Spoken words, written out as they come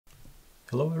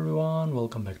Hello everyone,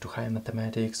 welcome back to High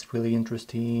Mathematics. Really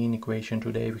interesting equation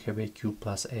today. We have a cube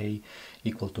plus a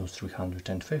equal to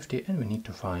 350 and we need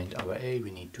to find our a. We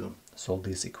need to solve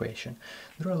this equation.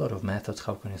 There are a lot of methods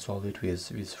how can you solve it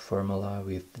with formula,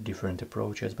 with different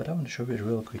approaches, but I want to show you a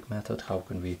real quick method how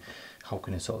can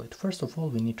you solve it. First of all,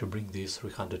 we need to bring this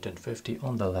 350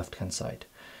 on the left hand side.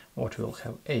 What we'll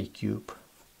have a cube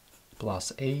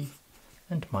plus a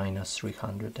and minus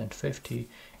 350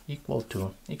 equal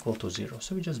to 0.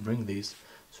 So we just bring this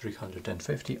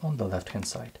 350 on the left hand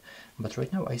side. But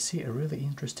right now I see a really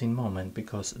interesting moment,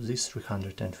 because this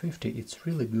 350, it's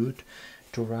really good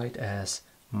to write as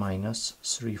minus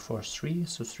 343,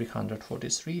 so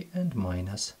 343 and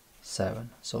minus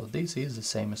 7. So this is the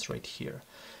same as right here.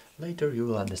 Later you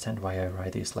will understand why I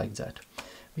write this like that.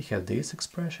 We have this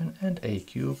expression and a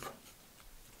cube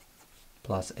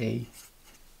plus a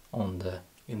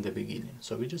in the beginning.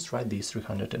 So we just write this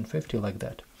 350 like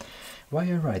that. Why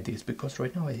I write this? Because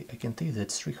right now I can see that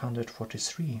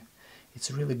 343, it's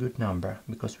a really good number,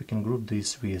 because we can group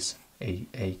this with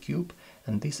a cube,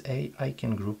 and this a I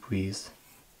can group with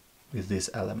this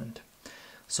element.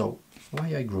 So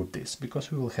why I group this? Because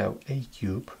we will have a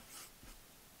cube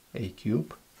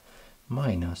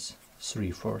minus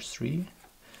 343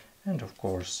 and of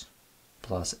course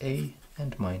plus a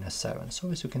and minus 7.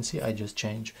 So as you can see, I just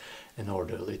change an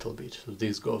order a little bit. So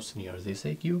this goes near this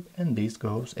a cube and this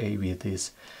goes a with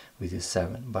this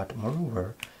 7. But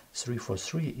moreover,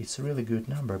 343 is a really good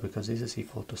number, because this is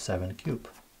equal to 7 cube.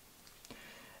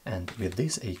 And with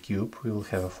this a cube we will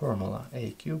have a formula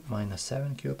a cube minus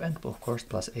 7 cube and of course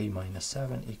plus a minus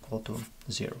 7 equal to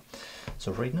 0.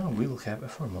 So right now we will have a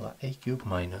formula a cube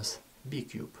minus b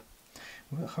cube.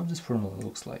 Well, how this formula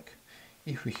looks like?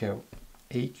 If we have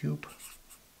a cube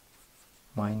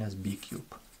minus b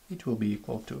cube, it will be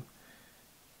equal to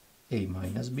a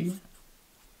minus b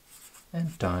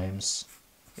and times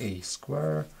a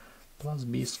square plus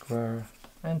b square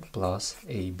and plus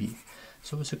ab.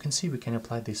 So as you can see, we can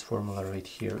apply this formula right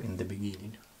here in the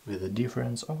beginning with a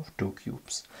difference of 2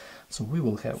 cubes. So we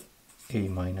will have a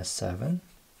minus 7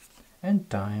 and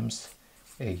times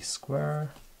a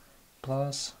square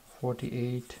plus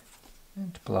 48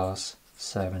 and plus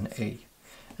 7a.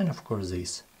 And of course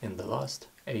this in the last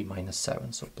a minus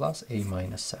 7, so plus a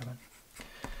minus 7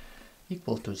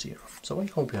 equal to 0. So I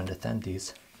hope you understand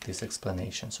this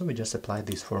explanation. So we just apply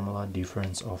this formula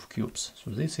difference of cubes. So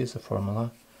this is a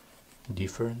formula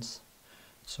difference,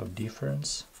 so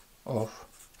difference of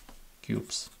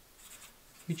cubes,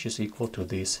 which is equal to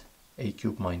this a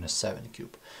cube minus 7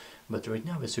 cube. But right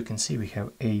now, as you can see, we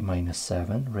have a minus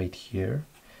 7 right here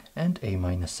and a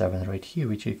minus 7 right here,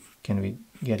 which we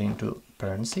get into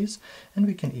parentheses, and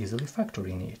we can easily factor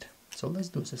in it. So let's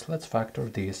do this. Let's factor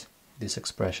this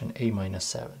expression a minus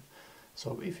 7.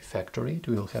 So if we factor it,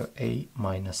 we will have a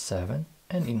minus 7,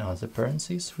 and in other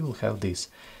parentheses we will have this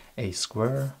a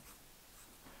square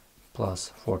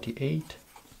plus 48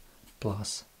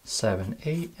 plus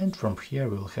 7a, and from here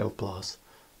we will have plus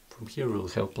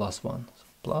 1, so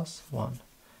plus 1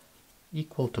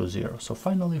 equal to 0. So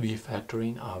finally we factor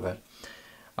in our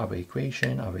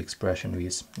equation, our expression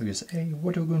with a.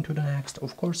 What are we going to do next?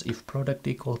 Of course, if product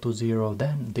equal to 0,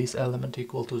 then this element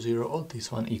equal to 0 or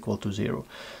this one equal to 0.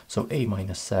 So a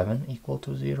minus 7 equal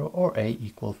to 0 or a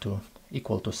equal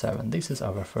to 7. This is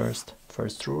our first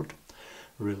root.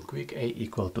 Real quick, a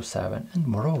equal to 7, and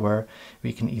moreover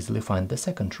we can easily find the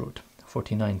second root.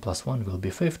 49 plus 1 will be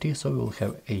 50, so we will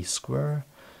have a square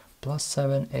plus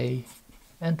 7a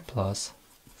and plus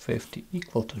 50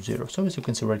 equal to 0. So as you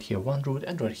can see right here one root,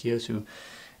 and right here,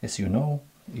 as you know,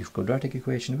 if quadratic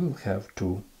equation, we will have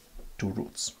two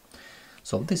roots.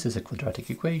 So this is a quadratic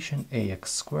equation,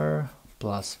 ax square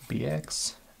plus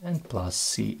bx and plus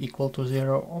c equal to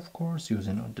 0, of course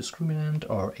using a discriminant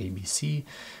or abc.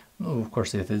 No, of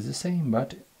course it is the same,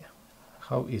 but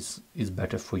how is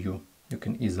better for you? You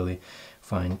can easily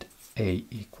find a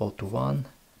equal to 1,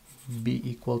 b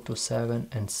equal to 7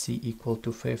 and c equal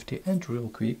to 50, and real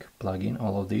quick plug in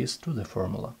all of these to the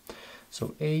formula.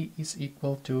 So a is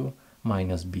equal to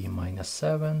minus b minus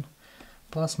 7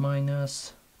 plus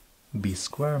minus b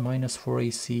square minus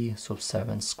 4ac, so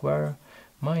 7 square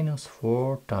minus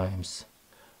 4 times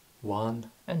 1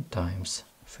 and times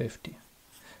 50.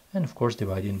 And of course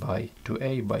dividing by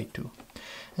 2a by 2.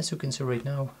 As you can see right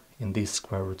now, in this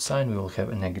square root sign we will have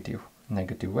a negative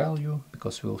value,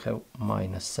 because we will have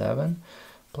minus 7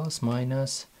 plus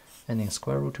minus, and in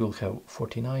square root we will have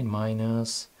 49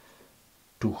 minus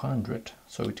 200,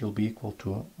 so it will be equal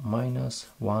to minus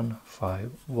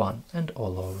 151, and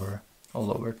all over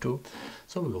all over 2.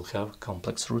 So we will have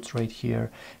complex roots right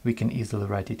here. We can easily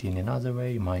write it in another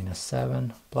way, minus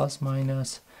 7 plus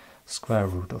minus square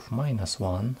root of minus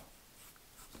 1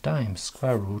 times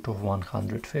square root of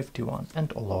 151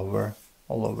 and all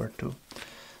over 2.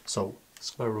 So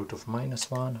square root of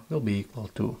minus 1 will be equal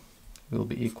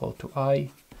to I.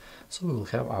 So we will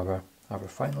have our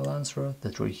final answer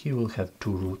that right here will have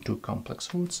two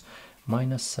complex roots,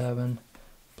 minus 7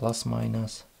 plus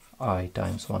minus I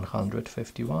times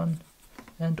 151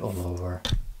 and all over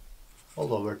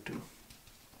 2.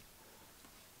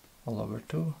 All over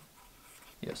 2.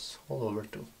 Yes, all over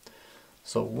 2.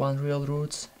 So one real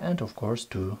roots and of course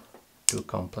two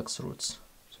complex roots.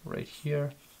 So right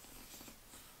here,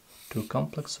 two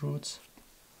complex roots.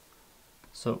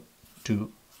 So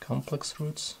two complex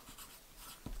roots.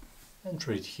 And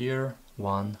right here,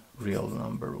 one real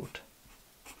number root.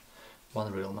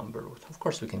 One real number root. Of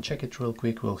course, we can check it real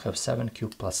quick. We'll have 7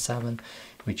 cubed plus 7,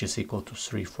 which is equal to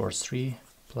 343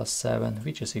 plus 7,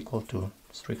 which is equal to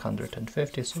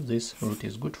 350. So this root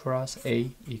is good for us. A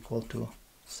equal to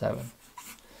 7.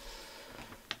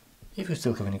 If you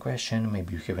still have any question,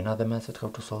 maybe you have another method how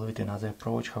to solve it, another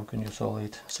approach, how can you solve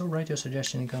it, so write your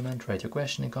suggestion in comment, write your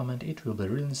question in comment, it will be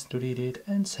really nice to read it,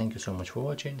 and thank you so much for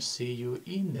watching, see you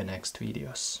in the next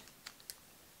videos.